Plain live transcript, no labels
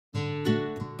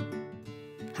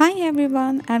Hi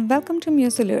everyone and welcome to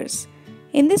Musellures.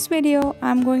 In this video,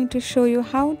 I'm going to show you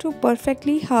how to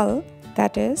perfectly hull,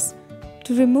 that is,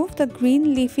 to remove the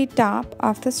green leafy top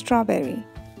of the strawberry.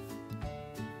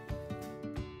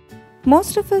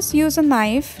 Most of us use a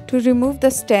knife to remove the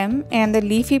stem and the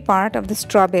leafy part of the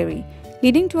strawberry,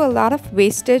 leading to a lot of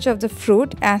wastage of the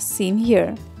fruit as seen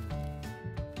here.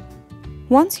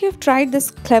 Once you've tried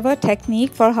this clever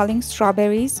technique for hulling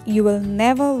strawberries, you will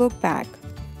never look back.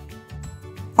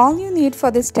 All you need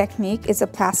for this technique is a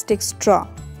plastic straw.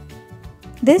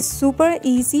 This super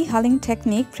easy hulling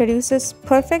technique produces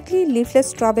perfectly leafless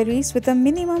strawberries with a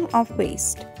minimum of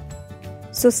waste.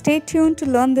 So stay tuned to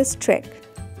learn this trick.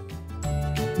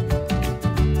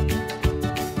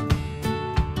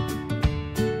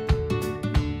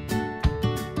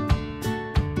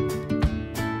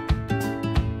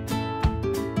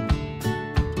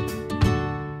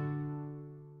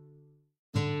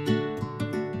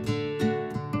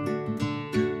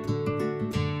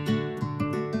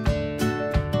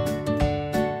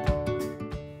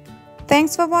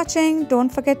 Thanks for watching. Don't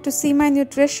forget to see my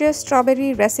nutritious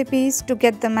strawberry recipes to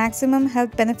get the maximum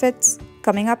health benefits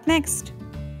coming up next.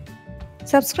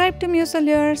 Subscribe to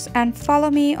Musellures and follow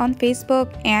me on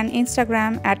Facebook and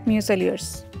Instagram at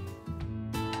Musellures.